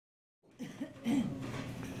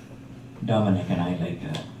Dominic and I like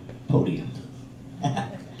a podium.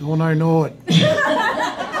 Don't I know it?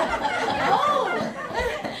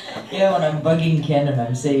 Yeah, when I'm bugging Ken and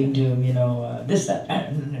I'm saying to him, you know, this, that,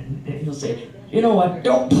 and he'll say, you know what,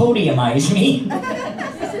 don't podiumize me.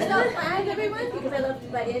 This is not planned, everyone, because I love to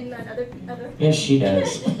butt in on other... Yes, she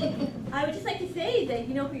does. I would just like to say that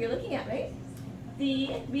you know who you're looking at, right?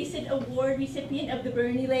 The recent award recipient of the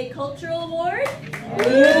Bernie Lake Cultural Award.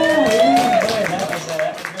 Yeah, boy, that was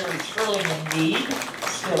very thrilling indeed.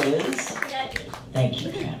 Still is. Thank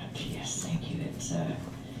you, Janet. Yes, thank you.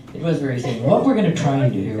 It was very thrilling. What we're going to try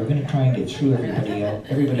and do here, we're going to try and get through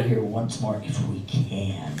everybody here once more if we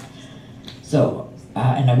can. So,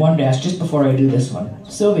 and I wanted to ask just before I do this one,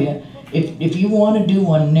 Sylvia, if you want to do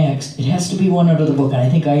one next, it has to be one out of the book, and I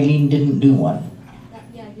think Eileen didn't do one.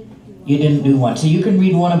 Yeah, I didn't do one. You didn't do one. So you can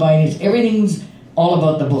read one of Eileen's. Everything's all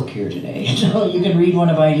about the book here today. So you can read one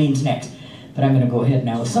of Eileen's next. But I'm going to go ahead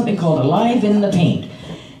now with something called Alive in the Paint.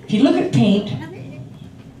 If you look at paint,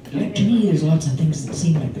 to me there's lots of things that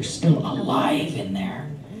seem like they're still alive in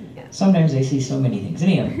there. Sometimes I see so many things.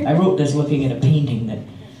 Anyhow, I wrote this looking at a painting that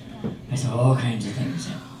I saw all kinds of things.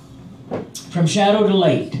 From shadow to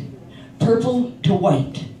light, purple to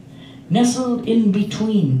white, nestled in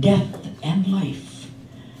between death and life.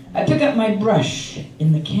 I pick up my brush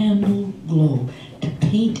in the candle glow to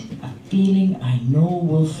paint a feeling I know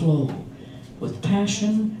will flow with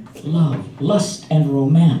passion, love, lust, and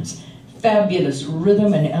romance, fabulous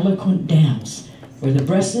rhythm and eloquent dance, where the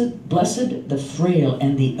blessed, the frail,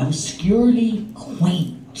 and the obscurely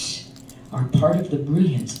quaint are part of the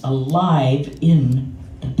brilliance alive in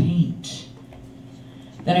the paint.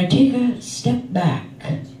 Then I take a step back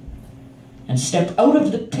and step out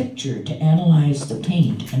of the picture to analyze the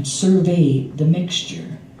paint and survey the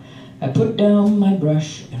mixture. I put down my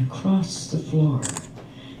brush and cross the floor,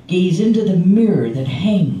 gaze into the mirror that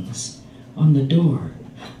hangs on the door.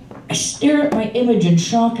 I stare at my image in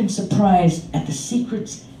shock and surprise at the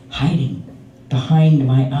secrets hiding behind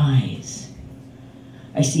my eyes.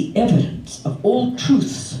 I see evidence of old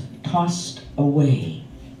truths tossed away,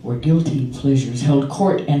 where guilty pleasures held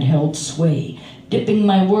court and held sway, dipping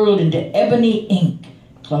my world into ebony ink,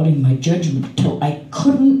 clouding my judgment till I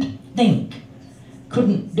couldn't think,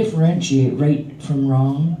 couldn't differentiate right from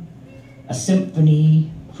wrong, a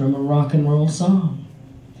symphony from a rock and roll song.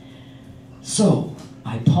 So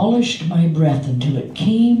I polished my breath until it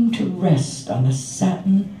came to rest on the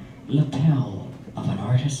satin lapel of an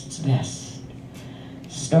artist's vest.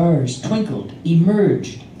 Stars twinkled,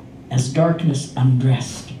 emerged as darkness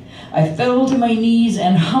undressed. I fell to my knees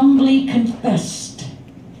and humbly confessed.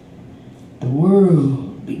 The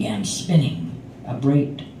world began spinning, a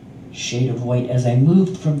bright shade of white, as I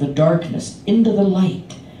moved from the darkness into the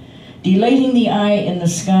light, delighting the eye in the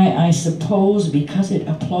sky, I suppose, because it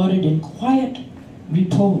applauded in quiet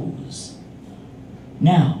repose.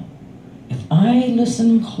 Now, if I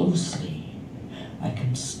listen closely, I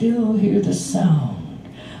can still hear the sound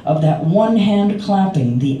of that one hand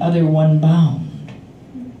clapping, the other one bound.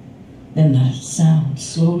 Then the sound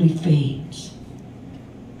slowly fades,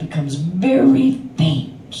 becomes very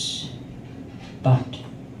faint, but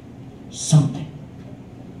something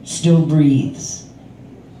still breathes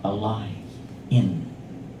alive in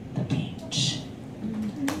the paint.